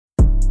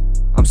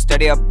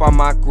steady up on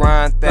my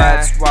grind,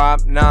 that's why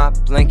I'm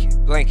not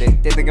blinking.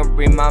 They think I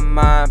read my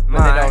mind,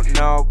 but they don't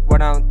know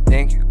what I'm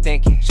thinking.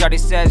 Shawty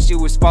said she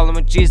was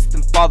following Jesus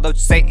and followed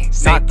Satan.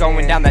 Not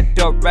going down that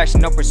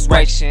direction, no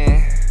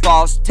persuasion.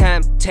 False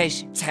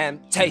temptation.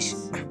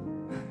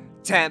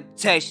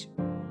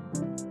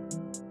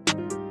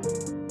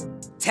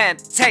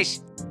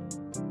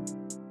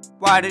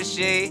 Why does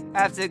she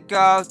have to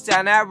go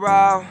down that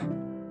road?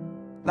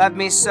 Left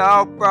me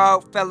so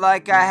broke, felt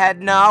like I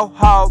had no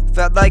hope.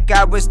 Felt like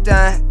I was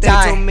done, they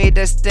told me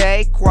to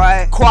stay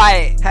quiet.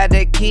 Had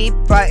to keep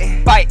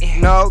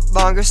fighting, no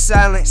longer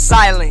silent.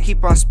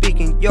 Keep on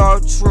speaking your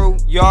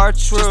truth.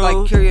 Just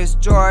like Curious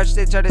George,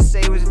 they tried to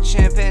say he was a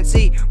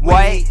chimpanzee.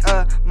 White,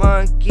 a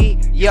monkey,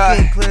 you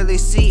can clearly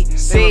see.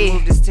 They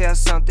removed his tail,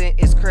 something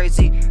is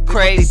crazy.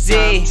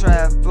 Time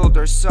traveled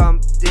or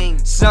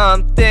something.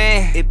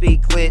 It be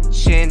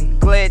glitching.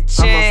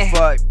 I'm a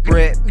fuck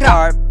Brit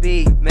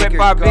Barbie. Make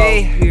her go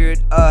weird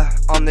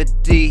on the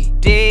D.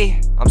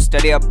 I'm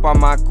steady up on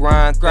my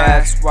grind,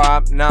 that's why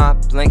I'm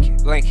not blinking.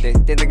 They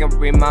think they can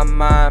read my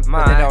mind,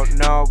 but they don't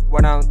know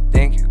what I'm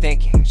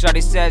thinking.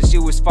 Shawty said she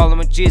was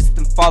following Jesus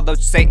and followed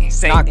Satan.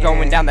 Not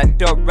going down that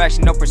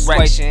direction, no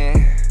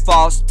persuasion.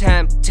 False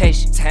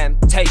temptation.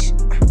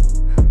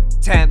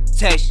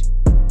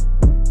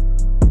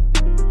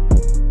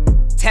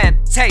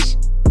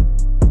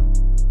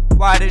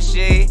 Why does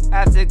she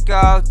have to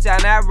go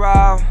down that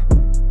road?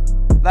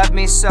 Left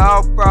me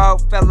so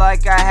broke, felt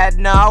like I had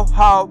no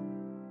hope.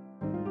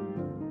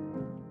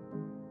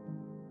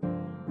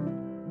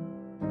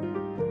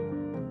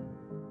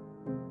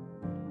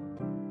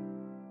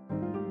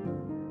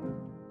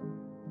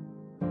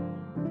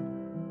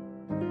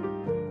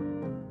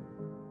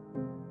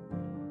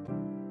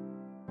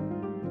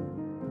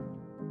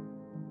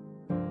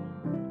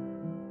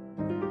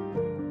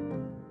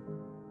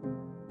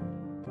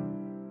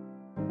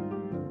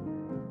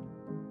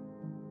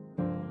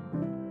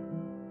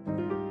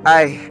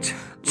 Ay,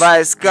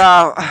 let's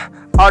go.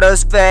 All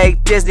those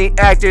fake Disney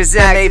actors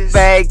and they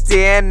fake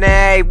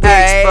DNA. We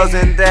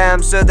exposing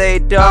them so they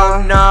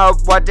don't know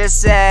what to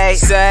say.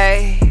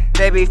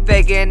 They be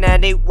faking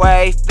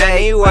anyway.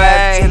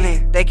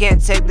 They can't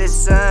take the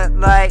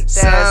sunlight.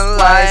 That's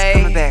why it's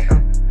coming back.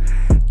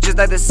 Just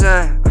like the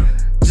sun.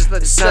 Just like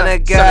the Son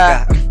of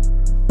God.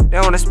 They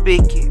don't wanna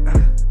speak it.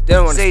 They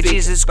don't wanna say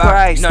Jesus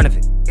Christ. None of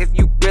it. If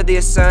you really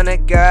a son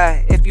of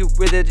God, if you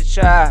really the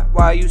child,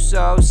 why you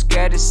so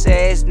scared to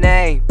say his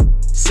name?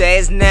 Say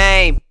his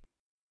name.